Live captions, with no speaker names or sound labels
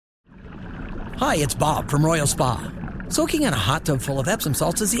Hi, it's Bob from Royal Spa. Soaking in a hot tub full of Epsom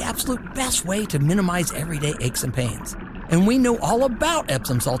salts is the absolute best way to minimize everyday aches and pains. And we know all about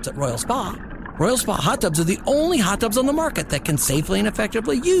Epsom salts at Royal Spa. Royal Spa hot tubs are the only hot tubs on the market that can safely and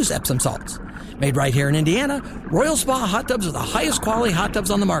effectively use Epsom salts. Made right here in Indiana, Royal Spa hot tubs are the highest quality hot tubs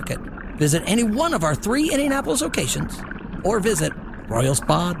on the market. Visit any one of our 3 Indianapolis locations or visit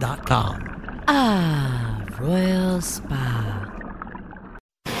royalspa.com. Ah, Royal Spa.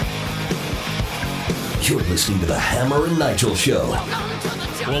 You're listening to the Hammer and Nigel Show.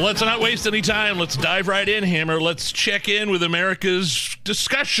 Well, let's not waste any time. Let's dive right in, Hammer. Let's check in with America's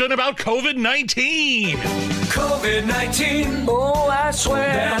discussion about COVID-19. COVID-19. Oh, I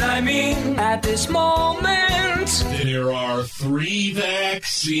swear that I mean at this moment. There are 3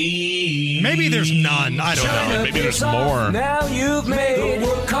 vaccines. Maybe there's none. I don't know. Maybe there's more. Now you've made the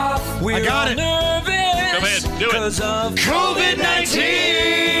world cough. We're I got it. nervous. Go ahead, do it. Because of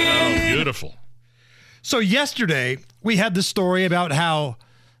COVID-19. Oh, beautiful. So yesterday, we had the story about how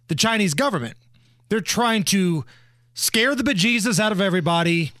the Chinese government, they're trying to scare the bejesus out of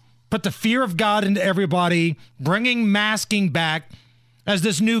everybody, put the fear of God into everybody, bringing masking back as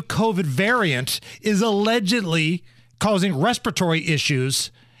this new COVID variant is allegedly causing respiratory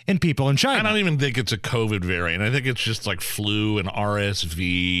issues in people in China. I don't even think it's a COVID variant. I think it's just like flu and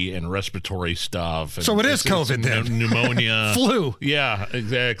RSV and respiratory stuff. And So it is COVID then. Pneumonia. Flu. Yeah,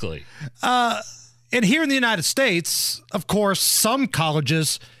 exactly. And here in the United States, of course, some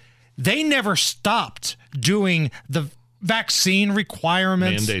colleges, they never stopped doing the vaccine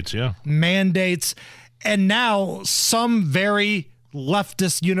requirements. Mandates. And now some very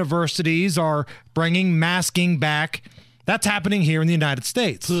leftist universities are bringing masking back. That's happening here in the United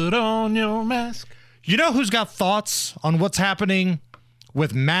States. Put on your mask. You know who's got thoughts on what's happening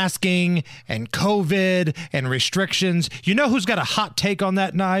with masking and COVID and restrictions? You know who's got a hot take on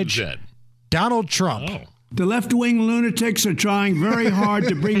that, Nige? Who's that? Donald Trump. Oh. The left-wing lunatics are trying very hard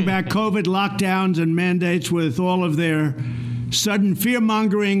to bring back COVID lockdowns and mandates with all of their sudden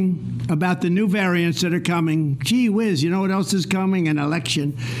fear-mongering about the new variants that are coming. Gee whiz, you know what else is coming? An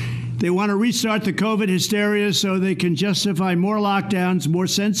election. They want to restart the COVID hysteria so they can justify more lockdowns, more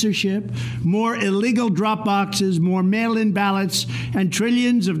censorship, more illegal drop boxes, more mail-in ballots, and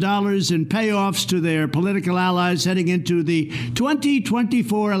trillions of dollars in payoffs to their political allies heading into the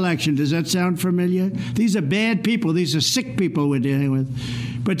 2024 election. Does that sound familiar? These are bad people. These are sick people we're dealing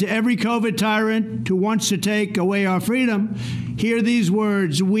with. But to every COVID tyrant who wants to take away our freedom, hear these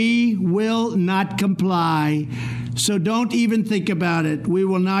words: we will not comply. So don't even think about it. We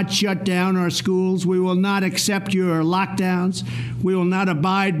will not shut down our schools. We will not accept your lockdowns. We will not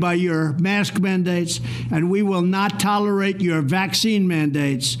abide by your mask mandates. And we will not tolerate your vaccine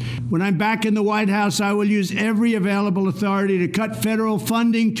mandates. When I'm back in the White House, I will use every available authority to cut federal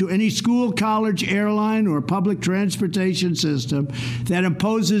funding to any school, college, airline, or public transportation system that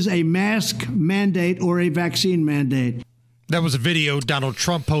imposes a mask mandate or a vaccine mandate. That was a video Donald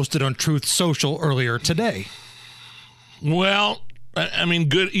Trump posted on Truth Social earlier today. Well, I mean,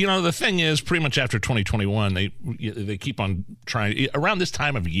 good. You know, the thing is, pretty much after 2021, they keep on trying. Around this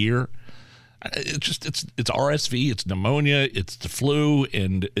time of year, it's RSV, it's pneumonia, it's the flu,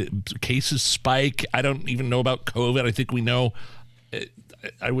 and cases spike. I don't even know about COVID. I think we know.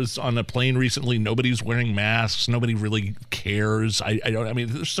 I was on a plane recently. Nobody's wearing masks. Nobody really cares. I mean,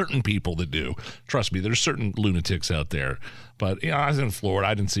 there's certain people that do. Trust me, there's certain lunatics out there. But, you know, I was in Florida.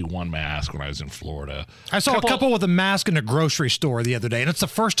 I didn't see one mask when I was in Florida. I saw a couple with a mask in a grocery store the other day, and it's the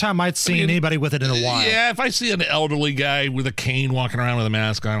first time I'd seen anybody with it in a while. Yeah, if I see an elderly guy with a cane walking around with a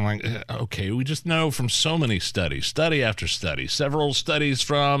mask on, I'm like, okay, we just know from so many studies, study after study, several studies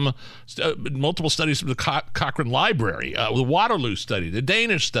from, multiple studies from the Cochrane Library, the Waterloo study, the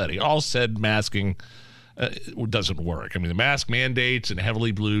Danish study, all said masking doesn't work. I mean, the mask mandates in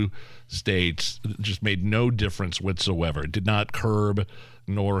heavily blue states just made no difference whatsoever. It did not curb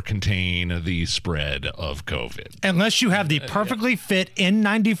nor contain the spread of COVID. Unless you have the perfectly fit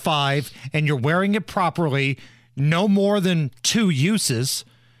N95 and you're wearing it properly, no more than 2 uses,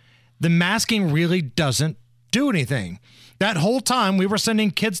 the masking really doesn't do anything. That whole time we were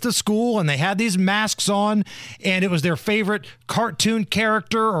sending kids to school and they had these masks on and it was their favorite cartoon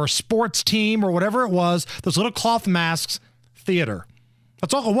character or sports team or whatever it was, those little cloth masks, theater.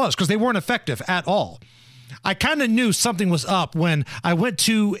 That's all it was, because they weren't effective at all. I kind of knew something was up when I went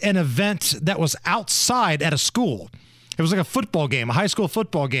to an event that was outside at a school. It was like a football game, a high school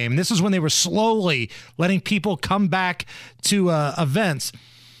football game. And this is when they were slowly letting people come back to events.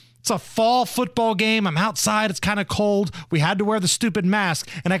 It's a fall football game. I'm outside. It's kind of cold. We had to wear the stupid mask,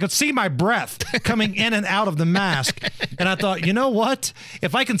 and I could see my breath coming in and out of the mask. And I thought, you know what?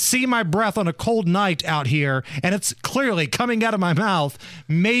 If I can see my breath on a cold night out here, and it's clearly coming out of my mouth,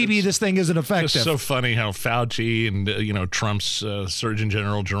 maybe this thing isn't effective. It's so funny how Fauci and Trump's Surgeon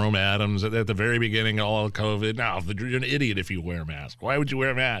General Jerome Adams at the very beginning of all of COVID. Now, you're an idiot if you wear a mask. Why would you wear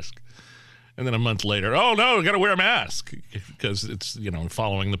a mask? And then a month later, oh, no, we got to wear a mask because it's,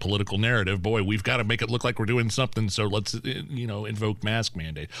 following the political narrative. Boy, we've got to make it look like we're doing something. So let's, invoke mask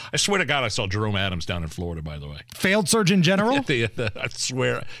mandate. I swear to God, I saw Jerome Adams down in Florida, by the way. Failed Surgeon General? I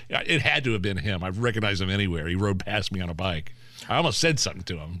swear. It had to have been him. I recognize him anywhere. He rode past me on a bike. I almost said something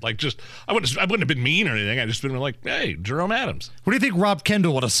to him. I wouldn't have been mean or anything. I just been like, hey, Jerome Adams. What do you think Rob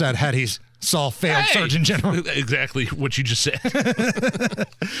Kendall would have said had he saw failed Surgeon General? Exactly what you just said.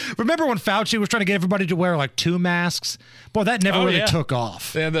 Remember when Fauci was trying to get everybody to wear like 2 masks? Boy, that never really took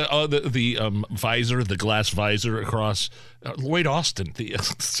off. And the visor, the glass visor across Lloyd Austin, the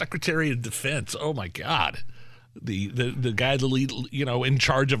Secretary of Defense. Oh my God, the guy, the lead, in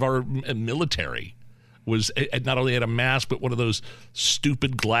charge of our military, was not only had a mask, but one of those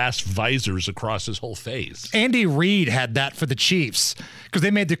stupid glass visors across his whole face. Andy Reid had that for the Chiefs because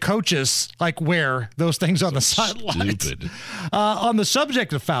they made the coaches wear those things on the sidelines. Stupid. On the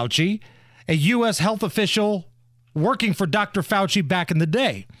subject of Fauci, a U.S. health official working for Dr. Fauci back in the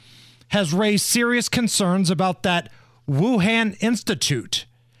day has raised serious concerns about that Wuhan Institute.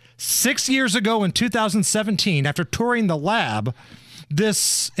 6 years ago in 2017, after touring the lab,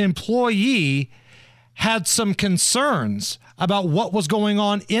 this employee had some concerns about what was going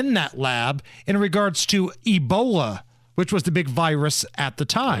on in that lab in regards to Ebola, which was the big virus at the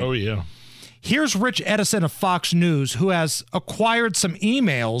time. Oh, yeah. Here's Rich Edison of Fox News, who has acquired some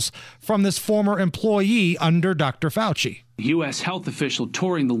emails from this former employee under Dr. Fauci. U.S. health official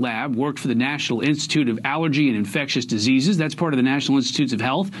touring the lab worked for the National Institute of Allergy and Infectious Diseases. That's part of the National Institutes of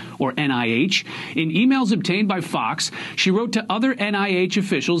Health, or NIH. In emails obtained by Fox, she wrote to other NIH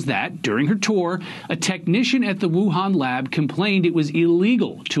officials that, during her tour, a technician at the Wuhan lab complained it was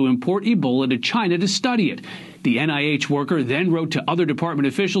illegal to import Ebola to China to study it. The NIH worker then wrote to other department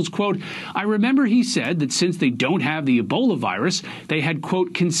officials, quote, I remember he said that since they don't have the Ebola virus, they had,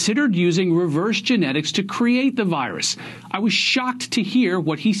 quote, considered using reverse genetics to create the virus. I was shocked to hear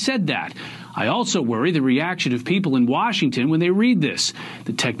what he said that. I also worry the reaction of people in Washington when they read this.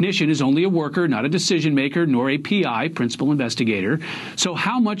 The technician is only a worker, not a decision maker, nor a PI, principal investigator. So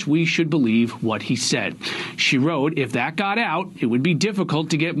how much we should believe what he said. She wrote, if that got out, it would be difficult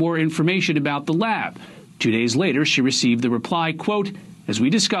to get more information about the lab. 2 days later, she received the reply, quote, as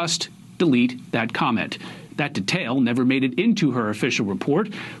we discussed, delete that comment. That detail never made it into her official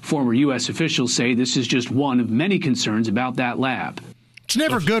report. Former U.S. officials say this is just one of many concerns about that lab. It's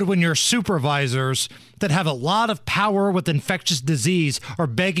never good when your supervisors that have a lot of power with infectious disease are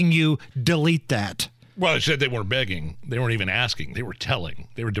begging you, delete that. Well, it said they weren't begging. They weren't even asking. They were telling.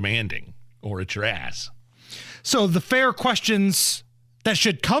 They were demanding. Or it's your ass. So the fair questions that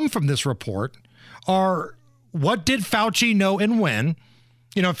should come from this report are, what did Fauci know and when?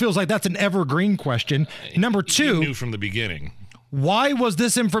 It feels like that's an evergreen question. Number 2, you knew from the beginning. Why was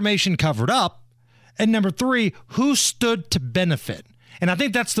this information covered up? And number 3, who stood to benefit? And I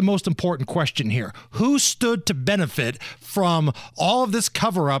think that's the most important question here. Who stood to benefit from all of this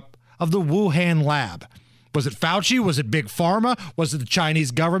cover-up of the Wuhan lab? Was it Fauci? Was it Big Pharma? Was it the Chinese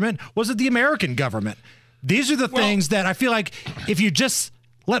government? Was it the American government? These are the things that I feel like if you just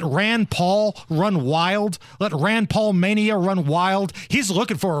let Rand Paul run wild, let Rand Paul mania run wild, he's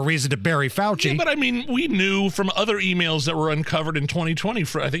looking for a reason to bury Fauci. Yeah, but I mean, we knew from other emails that were uncovered in 2020,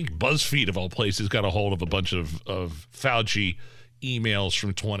 I think BuzzFeed of all places got a hold of a bunch of Fauci emails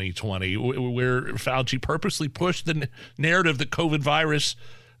from 2020 where Fauci purposely pushed the narrative that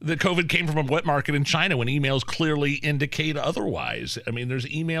COVID came from a wet market in China when emails clearly indicate otherwise. I mean, there's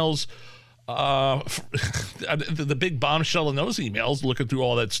emails. The big bombshell in those emails, looking through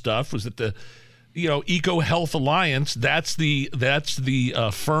all that stuff, was that the Eco Health Alliance, that's the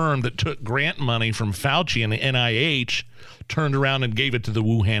firm that took grant money from Fauci and the NIH, turned around and gave it to the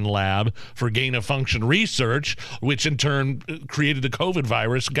Wuhan lab for gain-of-function research, which in turn created the COVID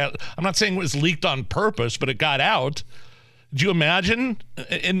virus. I'm not saying it was leaked on purpose, but it got out. Do you imagine?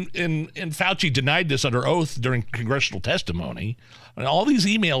 And Fauci denied this under oath during congressional testimony. And all these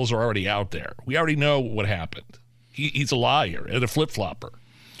emails are already out there. We already know what happened. He's a liar and a flip-flopper.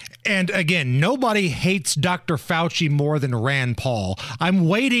 And again, nobody hates Dr. Fauci more than Rand Paul. I'm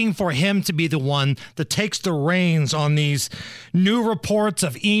waiting for him to be the one that takes the reins on these new reports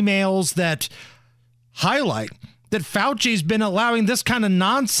of emails that highlight that Fauci's been allowing this kind of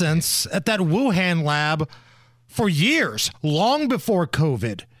nonsense at that Wuhan lab for years, long before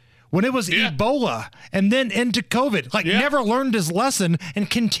COVID, when it was Ebola and then into COVID, never learned his lesson and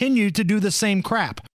continued to do the same crap.